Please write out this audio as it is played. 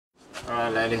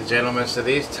Alright, ladies and gentlemen, so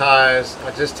these tyres,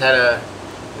 I just had a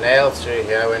nail through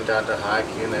here. I went down to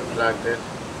hiking and they plugged it.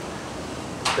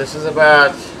 This is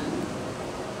about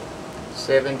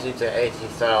 70 to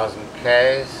 80,000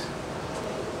 Ks.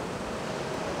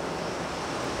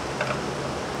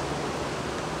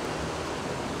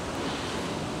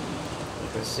 You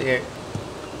can see a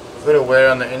bit of wear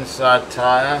on the inside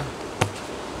tyre.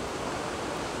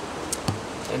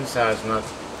 Inside's not,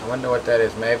 I wonder what that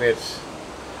is. Maybe it's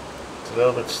a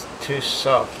little bit too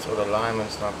soft, or the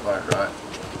alignment's not quite right.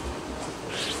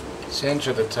 Center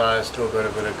of the tyre's still got a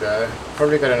bit of go.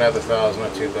 Probably got another 1,000 or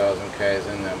 2,000 Ks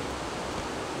in them.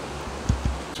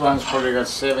 This one's probably got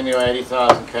 70 or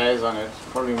 80,000 Ks on it.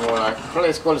 Probably more like, probably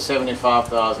let's call it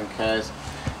 75,000 Ks.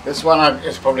 This one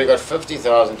has probably got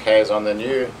 50,000 Ks on the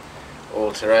new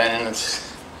All-Terrain, and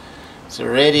it's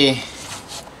already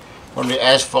probably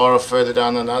as far or further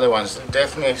down than the other ones.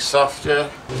 Definitely softer.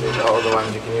 The older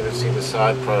ones, you can even see the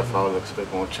side profile looks a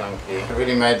bit more chunky. I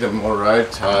really made them more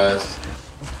road tyres.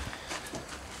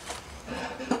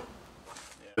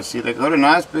 See, they've got a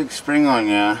nice big spring on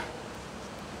here.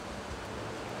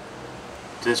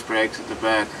 Disc brakes at the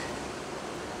back.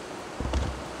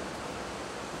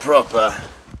 Proper.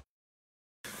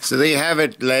 So there you have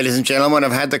it, ladies and gentlemen.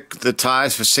 I've had the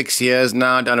tyres for 6 years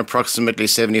now, done approximately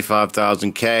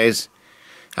 75,000 Ks.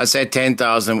 I'd say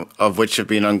 10,000 of which have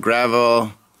been on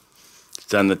gravel.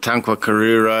 Done the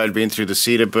Tankwa-Karoo road, been through the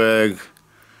Cedarburg,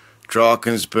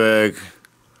 Drakensberg,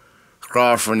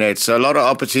 Graaff-Reinet. So a lot of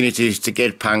opportunities to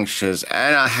get punctures.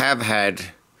 And I have had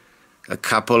a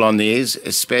couple on these,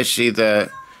 especially the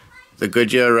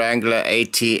Goodyear Wrangler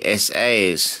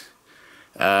ATSAs.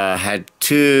 Had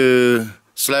 2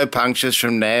 slow punctures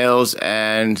from nails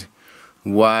and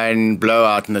 1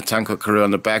 blowout in the Tankwa-Karoo on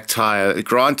the back tyre.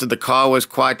 Granted, the car was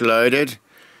quite loaded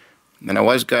and I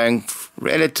was going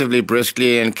relatively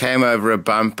briskly and came over a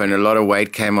bump, and a lot of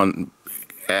weight came on.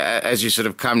 As you sort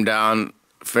of come down,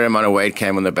 a fair amount of weight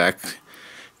came on the back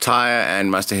tyre and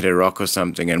must have hit a rock or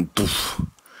something, and poof.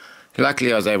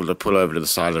 Luckily I was able to pull over to the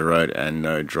side of the road and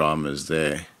no dramas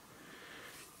there.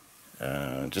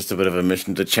 Just a bit of a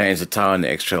mission to change the tyre on the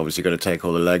X-Trail, because you've got to take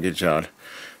all the luggage out.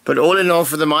 But all in all,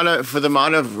 for the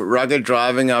amount of rugged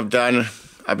driving I've done,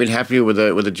 I've been happy with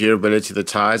the durability of the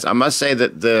tyres. I must say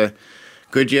that the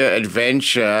Goodyear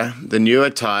Adventure, the newer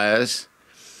tyres,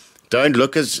 don't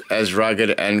look as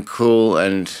rugged and cool,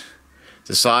 and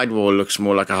the sidewall looks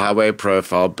more like a highway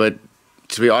profile. But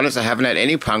to be honest, I haven't had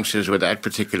any punctures with that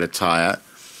particular tyre.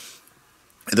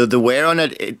 The wear on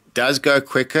it does go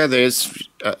quicker. There's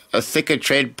a thicker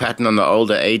tread pattern on the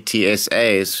older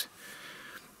ATSAs,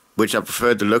 which I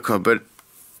preferred the look of, but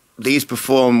these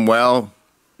perform well.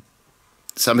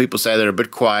 Some people say they're a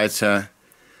bit quieter,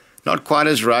 not quite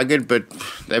as rugged, but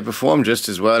they perform just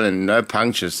as well and no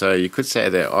punctures, so you could say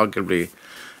they're arguably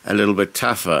a little bit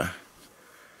tougher.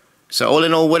 So all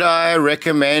in all, would I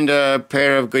recommend a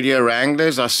pair of Goodyear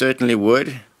Wranglers? I certainly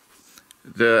would.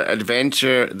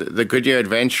 The Goodyear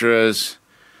Adventurers,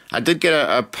 I did get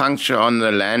a puncture on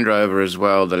the Land Rover as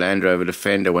well, the Land Rover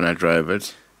Defender, when I drove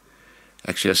it.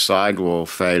 Actually a sidewall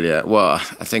failure. Well,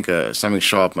 I think something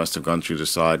sharp must have gone through the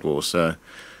sidewall. So,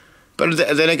 but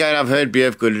then again, I've heard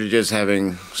BF Goodyear's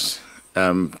having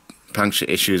puncture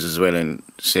issues as well in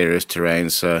serious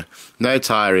terrain, so no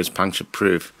tyre is puncture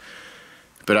proof.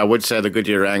 But I would say the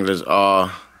Goodyear Wranglers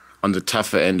are on the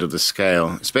tougher end of the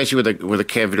scale, especially with a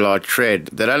Kevlar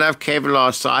tread. They don't have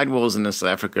Kevlar sidewalls in South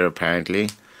Africa apparently,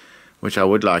 which I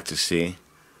would like to see.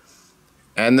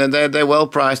 And then they're well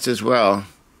priced as well.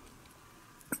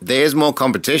 There is more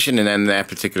competition in that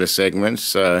particular segment,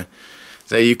 so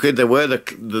they were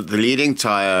the leading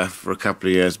tyre for a couple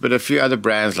of years, but a few other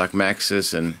brands like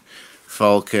Maxxis and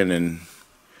Falcon and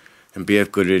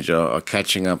BF Goodrich are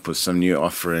catching up with some new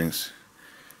offerings.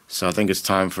 So I think it's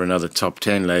time for another top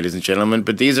 10, ladies and gentlemen.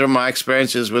 But these are my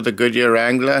experiences with the Goodyear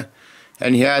Wrangler.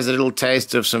 And here's a little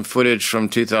taste of some footage from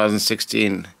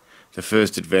 2016, the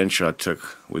first adventure I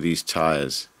took with these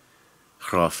tyres.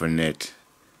 Graaff-Reinet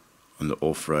on the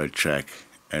off-road track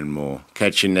and more.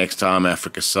 Catch you next time,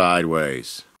 Africa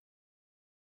Sideways.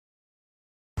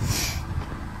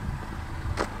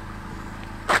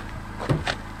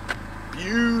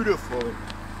 Beautiful.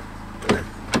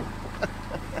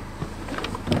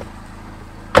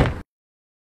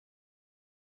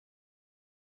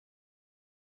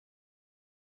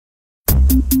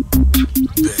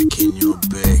 Back in your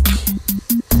back.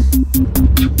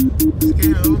 It's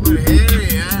getting a little bit hairy,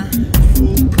 huh?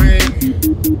 Full preg.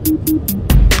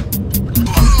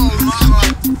 Oh, mama!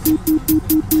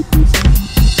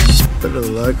 Bit of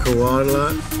local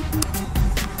wildlife.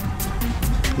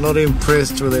 Not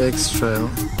impressed with the X-Trail.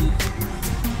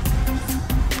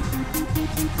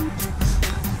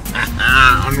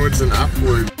 Onwards and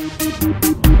upwards.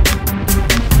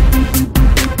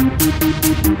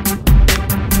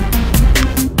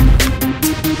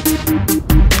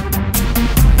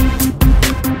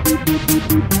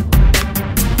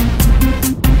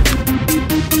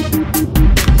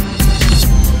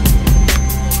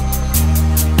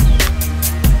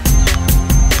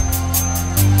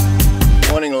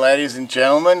 Morning, ladies and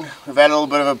gentlemen. We've had a little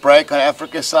bit of a break on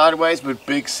Africa Sideways, but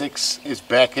Big Six is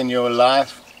back in your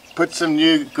life. Put some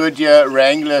new Goodyear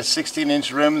Wrangler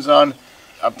 16-inch rims on.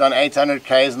 I've done 800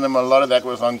 Ks in them. A lot of that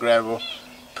was on gravel.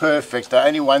 Perfect. They're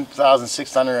only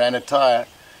 1,600 Rand a tyre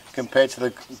compared to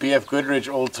the BF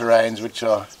Goodyear All-Terrains, which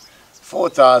are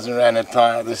 4,000 Rand a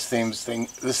tyre. This thing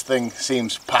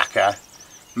seems pucker.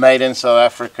 Made in South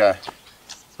Africa.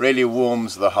 Really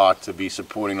warms the heart to be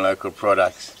supporting local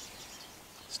products.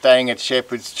 Staying at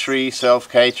Shepherd's Tree,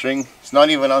 self-catering. It's not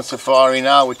even on safari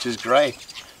now, which is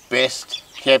great. Best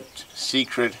kept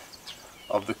secret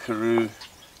of the Karoo,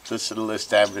 this little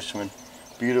establishment.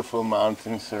 Beautiful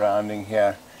mountains surrounding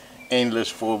here.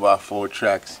 Endless 4x4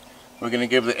 tracks. We're going to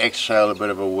give the X-Trail a bit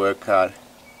of a workout.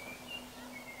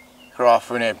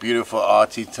 Graaff-Reinet, beautiful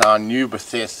arty town. New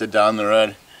Bethesda down the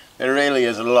road. There really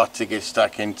is a lot to get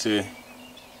stuck into.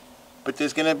 But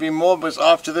there's going to be more, because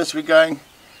after this we're going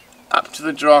up to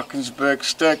the Drakensberg,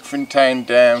 Sterkfontein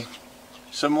Dam,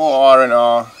 some more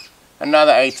R&R,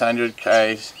 another 800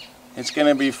 Ks. It's going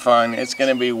to be fun, it's going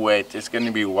to be wet, it's going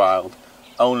to be wild,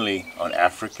 only on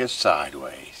Africa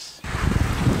Sideways.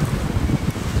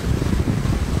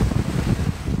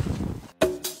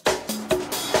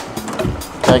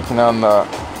 Taking on the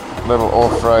little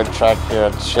off-road track here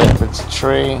at Shepherd's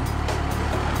Tree.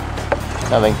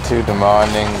 Nothing too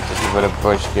demanding, just a bit of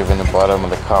bush giving the bottom of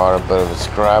the car a bit of a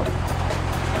scrub.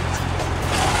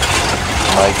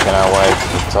 Making our way to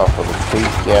the top of the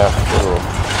peak here. Little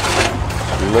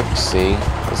look-see.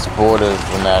 This borders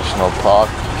the national park.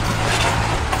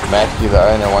 Matthew, the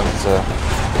owner, wants to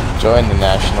join the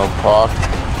national park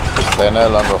because they're no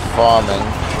longer farming.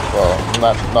 Well,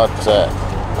 not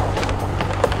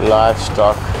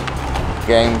livestock,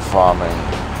 game farming,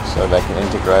 so they can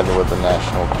integrate it with the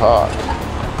national park.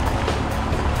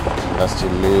 As to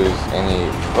lose any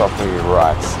property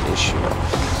rights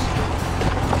issues.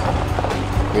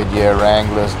 Goodyear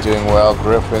Wranglers doing well,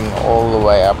 gripping all the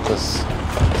way up this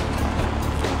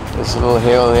little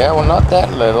hill here. Well, not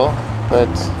that little, but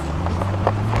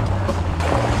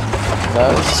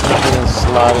no slipping and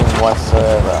sliding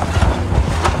whatsoever.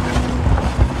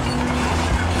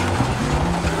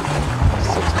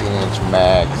 16-inch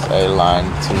mags, A-line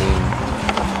team.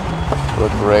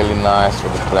 Look really nice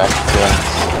with the black tints.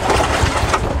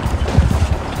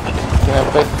 A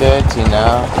bit dirty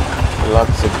now.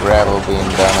 Lots of gravel being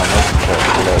done on this trip,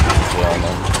 ladies and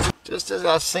gentlemen. Just as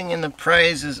I was singing the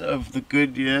praises of the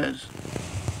Goodyears,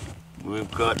 we've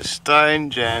got a stone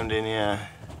jammed in here.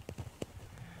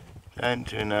 Don't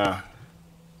you know?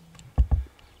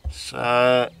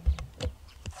 So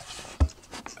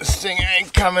this thing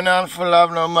ain't coming out for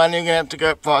love nor money. You're gonna have to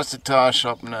go past the tyre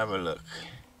shop and have a look.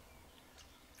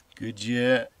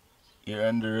 Goodyear, you're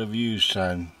under review,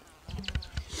 son.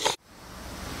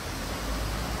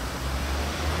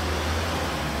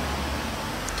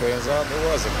 Turns out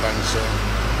there was a puncture.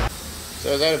 So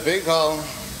is that a big hole?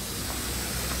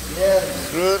 Yeah,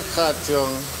 groot gat,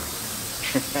 jong.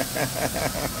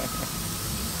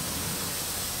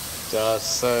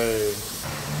 Just so.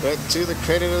 But to the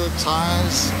credit of the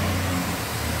tires,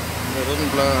 they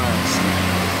didn't blow us.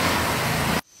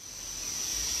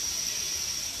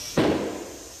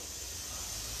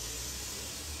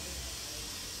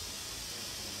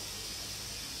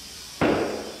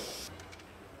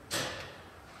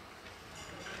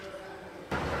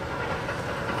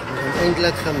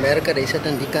 Eindelijk gemerkt, hij zit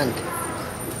aan die kant.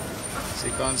 So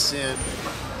you can't see it.